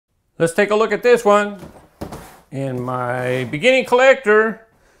Let's take a look at this one in my beginning collector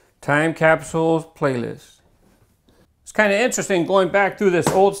time capsules playlist. It's kind of interesting going back through this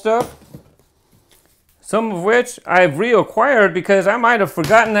old stuff, some of which I've reacquired because I might have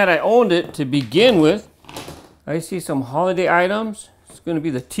forgotten that I owned it to begin with. I see some holiday items. It's going to be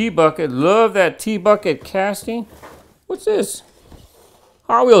the tea bucket. Love that tea bucket casting. What's this?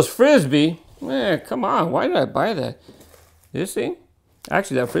 Hot Wheels Frisbee. Man, come on. Why did I buy that? This thing?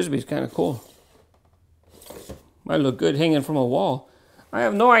 Actually, that Frisbee is kind of cool. Might look good hanging from a wall. I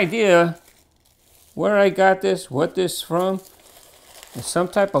have no idea where I got this, what this is from. It's some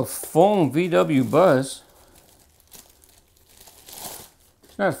type of foam VW bus.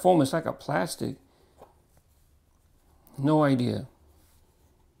 It's not foam, it's like a plastic. No idea.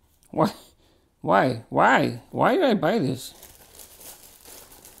 Why did I buy this?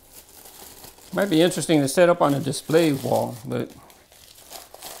 Might be interesting to set up on a display wall, but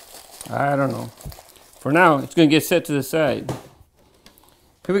I don't know. For now, it's going to get set to the side.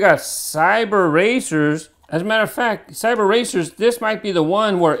 Here we got Cyber Racers. As a matter of fact, Cyber Racers, this might be the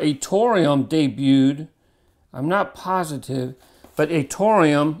one where Atorium debuted. I'm not positive, but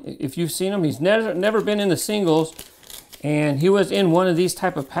Atorium, if you've seen him, he's never been in the singles, and he was in one of these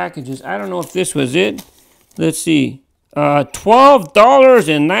type of packages. I don't know if this was it. Let's see.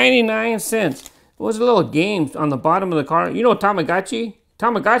 $12.99. It was a little game on the bottom of the car. You know Tamagotchi?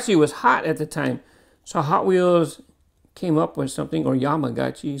 Tamagotchi was hot at the time. So Hot Wheels came up with something, or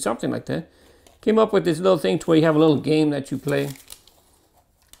Yamagotchi, something like that. Came up with this little thing to where you have a little game that you play. You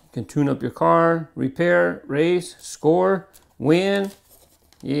can tune up your car, repair, race, score, win.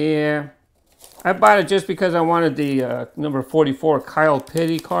 Yeah. I bought it just because I wanted the number 44 Kyle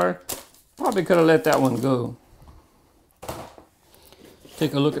Petty car. Probably could have let that one go.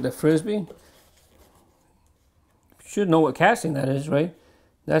 Take a look at the Frisbee. Should know what casting that is, right?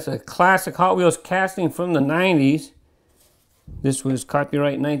 That's a classic Hot Wheels casting from the 90s. This was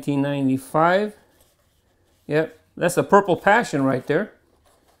copyright 1995. Yep, that's the Purple Passion right there.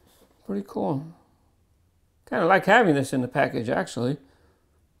 Pretty cool. Kind of like having this in the package, actually.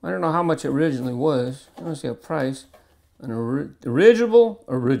 I don't know how much it originally was. I don't see a price. An original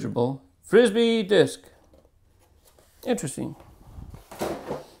Frisbee disc. Interesting.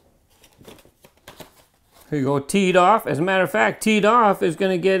 Here you go, Teed Off. As a matter of fact, Teed Off is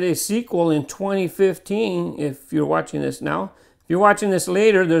going to get a sequel in 2015 if you're watching this now. If you're watching this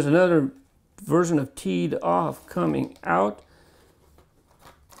later, there's another version of Teed Off coming out.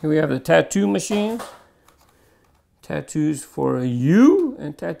 Here we have the tattoo machines. Tattoos for you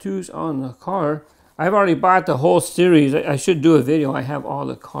and tattoos on the car. I've already bought the whole series. I should do a video. I have all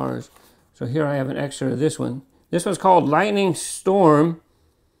the cars. So here I have an extra of this one. This one's called Lightning Storm.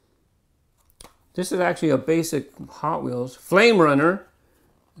 This is actually a basic Hot Wheels. Flame Runner.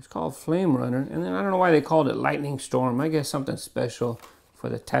 It's called Flame Runner. And then I don't know why they called it Lightning Storm. I guess something special for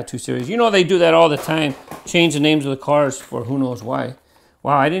the tattoo series. You know they do that all the time. Change the names of the cars for who knows why.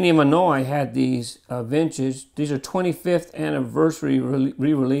 Wow, I didn't even know I had these vintage. These are 25th anniversary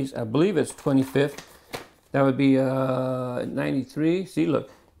re-release. I believe it's 25th. That would be 93. See, look.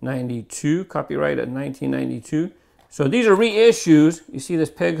 92. Copyrighted 1992. So these are reissues. You see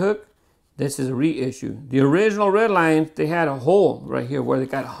this peg hook? This is a reissue. The original Redlines, they had a hole right here where they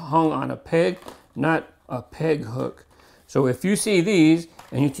got hung on a peg, not a peg hook. So if you see these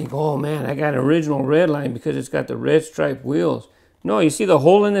and you think, oh man, I got an original Redline because it's got the red striped wheels. No, you see the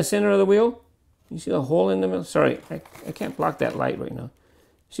hole in the center of the wheel? You see the hole in the middle? Sorry, I can't block that light right now.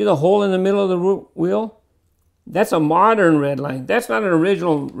 See the hole in the middle of the wheel? That's a modern Redline. That's not an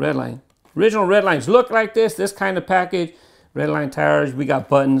original Redline. Original Redlines look like this kind of package. Redline tires, we got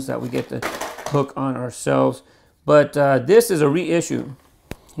buttons that we get to hook on ourselves. But this is a reissue.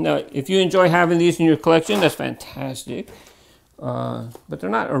 Now, if you enjoy having these in your collection, that's fantastic. But they're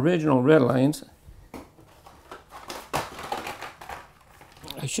not original Redlines.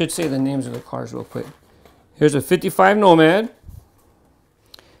 I should say the names of the cars real quick. Here's a 55 Nomad.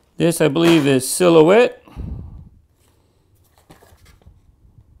 This, I believe, is Silhouette.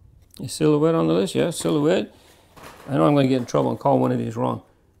 Is Silhouette on the list? Yeah, Silhouette. I know I'm going to get in trouble and call one of these wrong.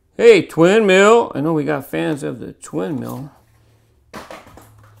 Hey, Twin Mill. I know we got fans of the Twin Mill.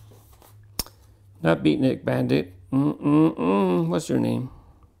 Not Beatnik Bandit. What's your name?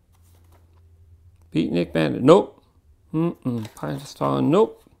 Beatnik Bandit. Nope. Python.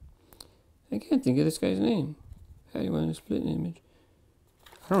 Nope. I can't think of this guy's name. How do you want to split an image?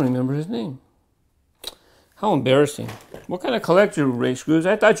 I don't remember his name. How embarrassing. What kind of collector, RaceGrooves?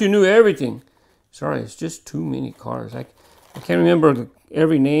 I thought you knew everything. Sorry, it's just too many cars. I can't remember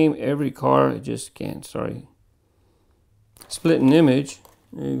every name, every car. I just can't. Sorry. Split an image.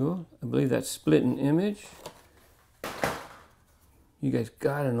 There you go. I believe that's split in image. You guys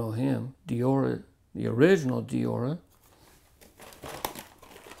gotta know him. Diora, the original Diora.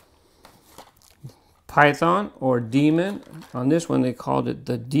 Python or Demon. On this one they called it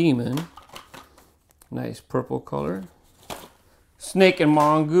the Demon. Nice purple color. Snake and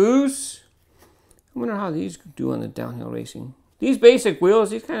Mongoose. I wonder how these do on the downhill racing. These basic wheels,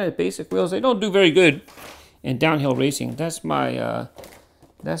 these kind of basic wheels, they don't do very good in downhill racing. That's my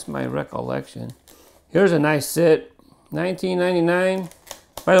recollection. Here's a nice set. $19.99.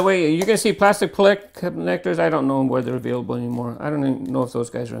 By the way, you can see plastic connectors. I don't know where they're available anymore. I don't even know if those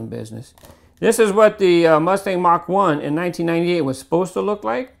guys are in business. This is what the Mustang Mach 1 in 1998 was supposed to look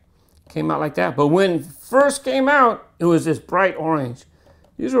like. Came out like that. But when it first came out, it was this bright orange.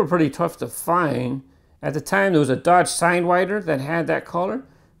 These were pretty tough to find. At the time, there was a Dodge Sidewinder that had that color.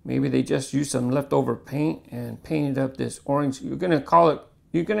 Maybe they just used some leftover paint and painted up this orange. You're going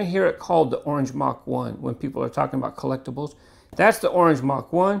to hear it called the Orange Mach 1 when people are talking about collectibles. That's the Orange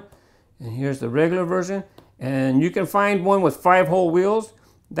Mach 1. And here's the regular version. And you can find one with 5-hole wheels.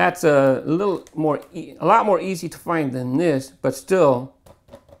 That's a lot more easy to find than this, but still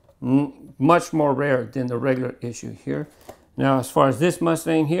much more rare than the regular issue here. Now, as far as this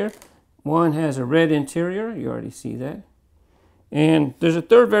Mustang here, one has a red interior. You already see that. And there's a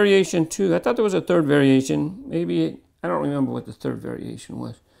third variation too. I thought there was a third variation. Maybe, I don't remember what the third variation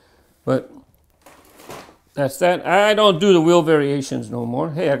was. But that's that. I don't do the wheel variations no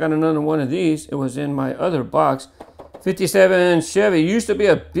more. Hey, I got another one of these. It was in my other box. 57 Chevy. Used to be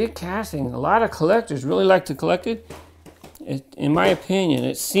a big casting. A lot of collectors really like to collect it. In my opinion,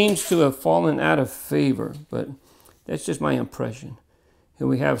 it seems to have fallen out of favor, but that's just my impression. Here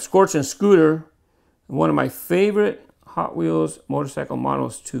we have Scorchin Scooter, one of my favorite Hot Wheels motorcycle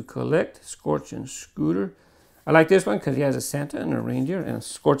models to collect. Scorchin Scooter. I like this one because he has a Santa and a reindeer and a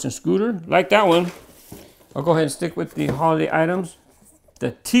Scorchin Scooter. Like that one. I'll go ahead and stick with the holiday items.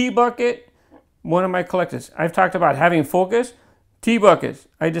 The T-Bucket, one of my collectors. I've talked about having focus. T-Buckets.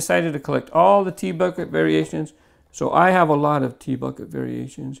 I decided to collect all the T-Bucket variations. So I have a lot of T-Bucket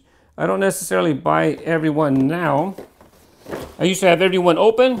variations. I don't necessarily buy every one now. I used to have every one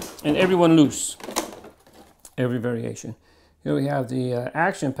open and every one loose. Every variation. Here we have the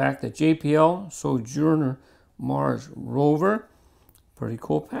action pack, the JPL Sojourner Mars Rover. Pretty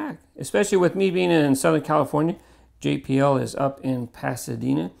cool pack. Especially with me being in Southern California. JPL is up in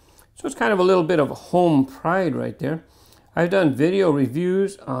Pasadena. So it's kind of a little bit of home pride right there. I've done video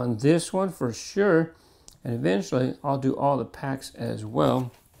reviews on this one for sure. And eventually, I'll do all the packs as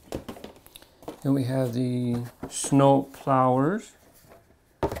well. Then we have the Snow Plowers.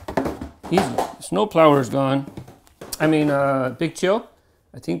 Snow Plowers gone. I mean, Big Chill.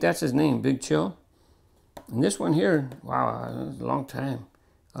 I think that's his name, Big Chill. And this one here, wow, that's a long time.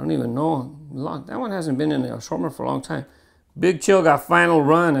 I don't even know. That one hasn't been in the assortment for a long time. Big Chill got final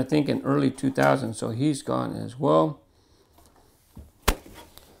run, I think, in early 2000, so he's gone as well.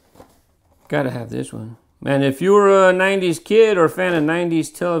 Gotta have this one. Man, if you were a 90s kid or a fan of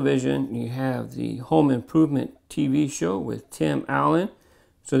 90s television, you have the Home Improvement TV show with Tim Allen.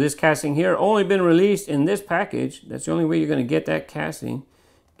 So this casting here only been released in this package. That's the only way you're going to get that casting.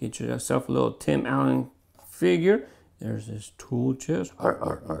 Get yourself a little Tim Allen figure. There's this tool chest.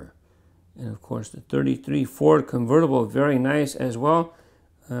 And of course the 33 Ford convertible, very nice as well.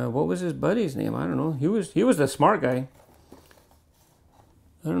 What was his buddy's name? I don't know. He was the smart guy.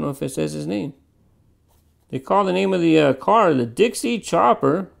 I don't know if it says his name. They call the name of the car the Dixie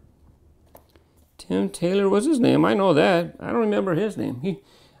Chopper. Tim Taylor was his name. I know that. I don't remember his name. I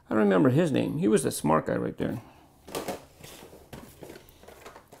don't remember his name. He was the smart guy right there.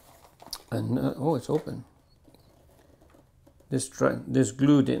 And, oh, it's open. This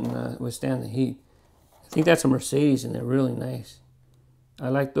glue didn't withstand the heat. I think that's a Mercedes, and they're really nice. I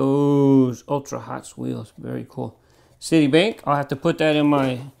like those Ultra Hot wheels. Very cool. Citibank. I'll have to put that in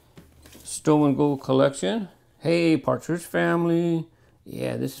my Stow&Go collection. Hey, Partridge family.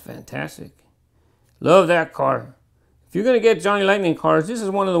 Yeah, this is fantastic. Love that car. If you're going to get Johnny Lightning cars, this is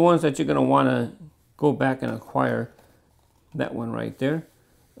one of the ones that you're going to want to go back and acquire. That one right there.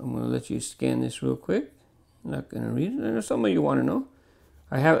 I'm going to let you scan this real quick. I'm not going to read it. There's some of you want to know.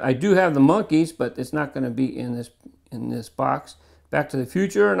 I do have the monkeys, but it's not going to be in this box. Back to the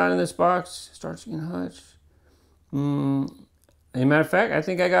Future, not in this box. Starsky and Hutch. As a matter of fact, I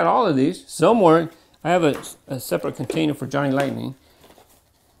think I got all of these somewhere. I have a separate container for Johnny Lightning.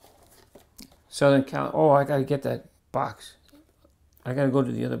 Southern Cal. Oh, I got to get that box. I got to go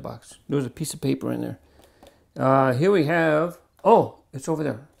to the other box. There was a piece of paper in there. Here we have. Oh, it's over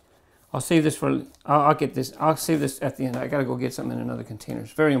there. I'll save this for, I'll get this. I'll save this at the end. I got to go get something in another container.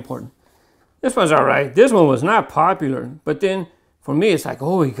 It's very important. This one's all right. This one was not popular. But then for me, it's like,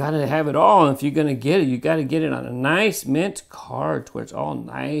 oh, you got to have it all. And if you're going to get it, you got to get it on a nice mint card where it's all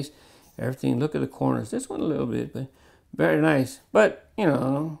nice. Everything. Look at the corners. This one a little bit, but very nice. But, you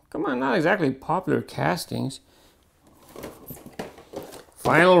know, come on, not exactly popular castings.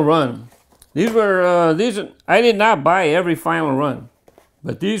 Final Run. These were, I did not buy every Final Run.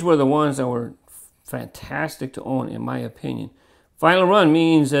 But these were the ones that were fantastic to own, in my opinion. Final Run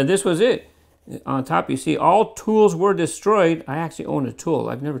means this was it. On top, you see all tools were destroyed. I actually owned a tool.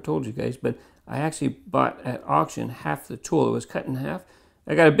 I've never told you guys, but I actually bought at auction half the tool. It was cut in half.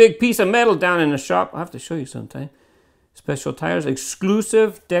 I got a big piece of metal down in the shop. I'll have to show you sometime. Special tires,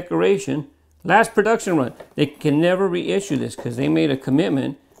 exclusive decoration. Last production run. They can never reissue this because they made a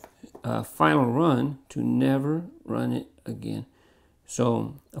commitment, Final Run, to never run it again.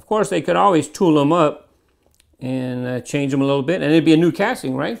 So, of course, they could always tool them up and change them a little bit, and it'd be a new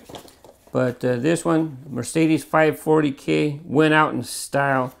casting, right? But this one, Mercedes 540K, went out in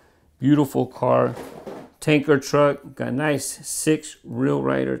style. Beautiful car. Tanker truck, got nice 6 Real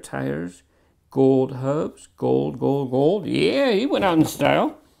Rider tires. Gold hubs, gold, gold, gold. Yeah, he went out in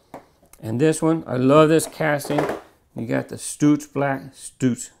style. And this one, I love this casting. You got the Stutz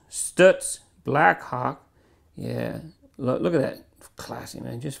Blackhawk. Yeah, look at that. Classy,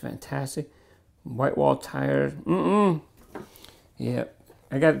 man, just fantastic. White wall tires. Yeah,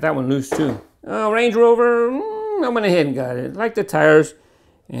 I got that one loose too. Oh, Range Rover. I went ahead and got it. I like the tires,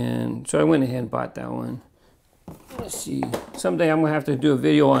 and so I went ahead and bought that one. Let's see. Someday I'm gonna have to do a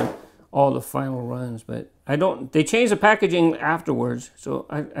video on all the Final Runs, but I don't. They changed the packaging afterwards, so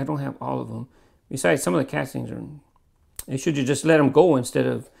I don't have all of them. Besides, some of the castings are. They should just let them go instead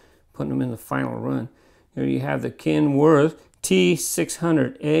of putting them in the Final Run. Here you have the Kenworth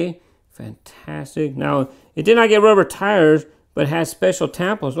T600A. Fantastic. Now, it did not get rubber tires, but has special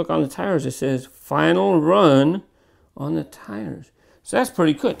tampons. Look on the tires. It says Final Run on the tires. So that's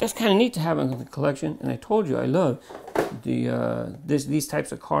pretty good. That's kind of neat to have in the collection. And I told you I love these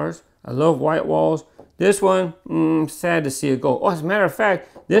types of cars. I love white walls. This one, sad to see it go. Oh, as a matter of fact,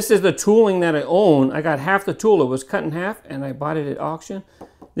 this is the tooling that I own. I got half the tool. It was cut in half, and I bought it at auction.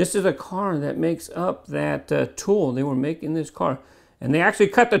 This is a car that makes up that tool. They were making this car, and they actually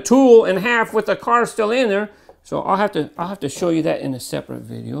cut the tool in half with the car still in there. So I'll have to show you that in a separate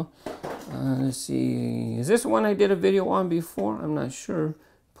video. Let's see. Is this one I did a video on before? I'm not sure.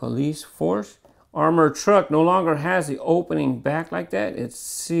 Police Force. Armored truck no longer has the opening back like that. It's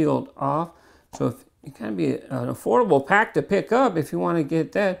sealed off. So if, it can be an affordable pack to pick up if you want to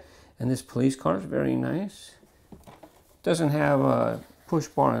get that. And this police car is very nice. Doesn't have a push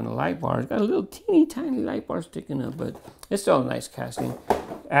bar and a light bar. It's got a little teeny tiny light bar sticking up, but it's still a nice casting.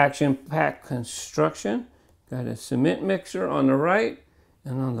 Action pack construction. Got a cement mixer on the right,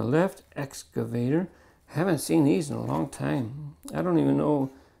 and on the left, excavator. Haven't seen these in a long time. I don't even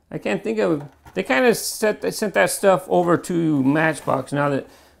know. I can't think of. They kind of sent that stuff over to Matchbox now that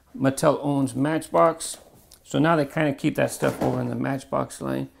Mattel owns Matchbox. So now they kind of keep that stuff over in the Matchbox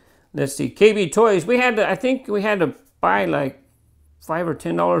line. Let's see, KB Toys. We had to. I think we had to buy like $5 or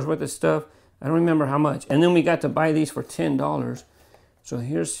 $10 worth of stuff. I don't remember how much. And then we got to buy these for $10. So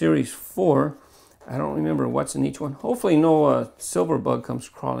here's Series 4. I don't remember what's in each one. Hopefully no silver bug comes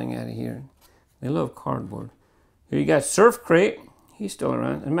crawling out of here. They love cardboard. Here you got Surf Crate. He's still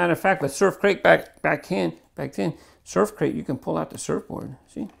around. As a matter of fact, the Surf Crate back then, Surf Crate, you can pull out the surfboard.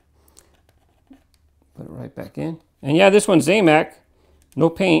 See? Put it right back in. And yeah, this one's Zamac. No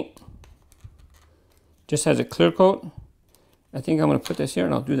paint. Just has a clear coat. I think I'm going to put this here,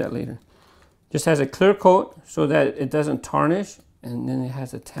 and I'll do that later. Just has a clear coat so that it doesn't tarnish. And then it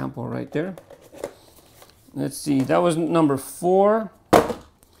has a tampo right there. Let's see, that was number 4.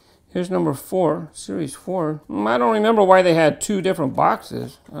 Here's number 4, Series 4. I don't remember why they had 2 different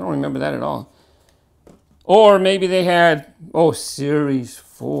boxes. I don't remember that at all. Or maybe they had, oh, Series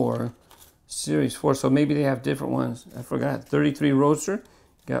 4. Series 4, so maybe they have different ones. I forgot. 33 Roadster.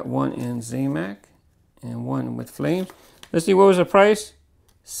 Got one in Zamac and one with flames. Let's see, what was the price?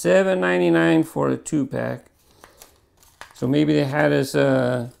 $7.99 for a 2-pack. So maybe they had us,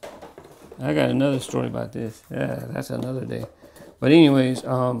 I got another story about this. Yeah, that's another day. But anyways,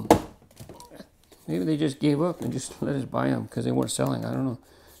 maybe they just gave up and just let us buy them because they weren't selling. I don't know.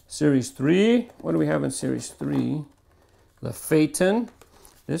 Series 3. What do we have in Series 3? The Phaeton.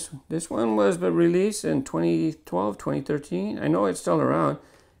 This one was released in 2012, 2013. I know it's still around.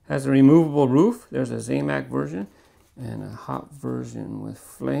 Has a removable roof. There's a Zamac version and a hot version with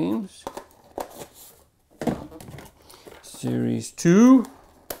flames. Series 2.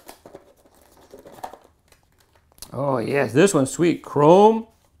 Oh yes, this one's sweet. Chrome.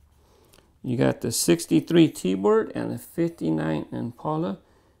 You got the 63 T-Bird and the 59 Impala.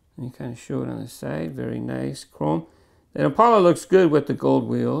 Let me kind of show it on the side. Very nice chrome. The Impala looks good with the gold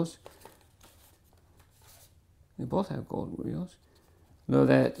wheels. They both have gold wheels.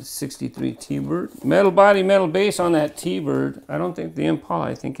 Look at that 63 T-Bird. Metal body, metal base on that T-Bird. I don't think the Impala,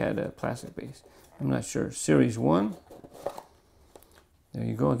 I think, had a plastic base. I'm not sure. Series 1. There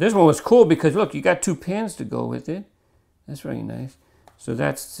you go. This one was cool because, look, you got 2 pins to go with it. That's very nice. So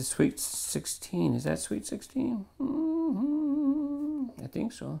that's the Sweet 16. Is that Sweet 16? I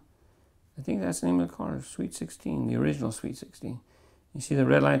think so. I think that's the name of the car, Sweet 16, the original Sweet 16. You see the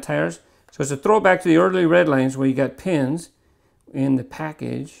Redline tires? So it's a throwback to the early Redlines where you got pins in the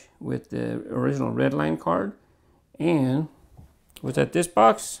package with the original Redline card. And was that this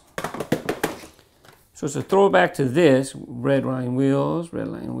box? So it's a throwback to this Redline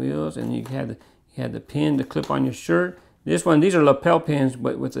wheels, and you had the pin to clip on your shirt. This one, these are lapel pins,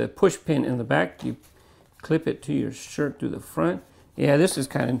 but with a push pin in the back, you clip it to your shirt through the front. Yeah, this is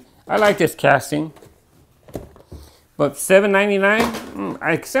kind of, I like this casting. But $7.99,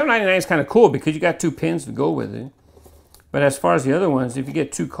 $7.99 is kind of cool because you got 2 pins to go with it. But as far as the other ones, if you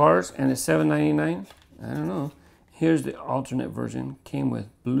get 2 cars and it's $7.99, I don't know. Here's the alternate version, came with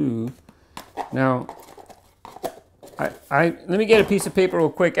blue. Now, let me get a piece of paper real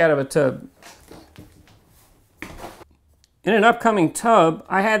quick out of a tub. In an upcoming tub,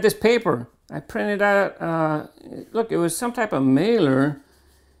 I had this paper. I printed out, look, it was some type of mailer.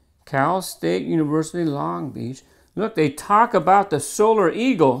 Cal State University, Long Beach. Look, they talk about the Solar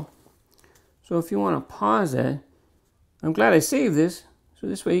Eagle. So if you want to pause that, I'm glad I saved this. So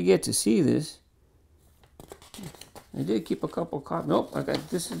this way you get to see this. I did keep a couple copies. Nope, I got,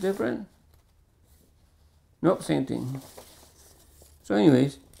 this is different. Nope, same thing. So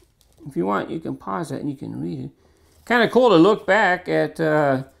anyways, if you want, you can pause that and you can read it. Kind of cool to look back at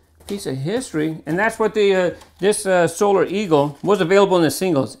a piece of history. And that's what the this Solar Eagle was available in the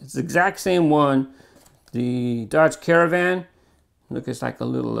singles. It's the exact same one. The Dodge Caravan. Look, it's like a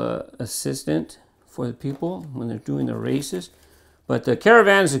little assistant for the people when they're doing the races. But the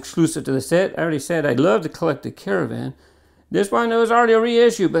Caravan is exclusive to the set. I already said I'd love to collect the Caravan. This one was already a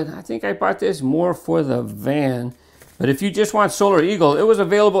reissue, but I think I bought this more for the van. But if you just want Solar Eagle, it was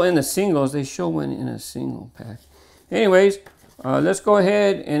available in the singles. They show one in a single pack. Anyways, let's go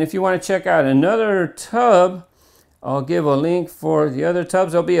ahead, and if you want to check out another tub, I'll give a link for the other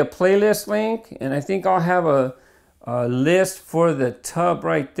tubs. There'll be a playlist link, and I think I'll have a list for the tub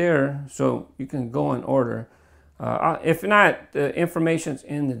right there, so you can go in order. If not, the information's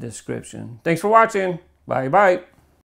in the description. Thanks for watching. Bye-bye.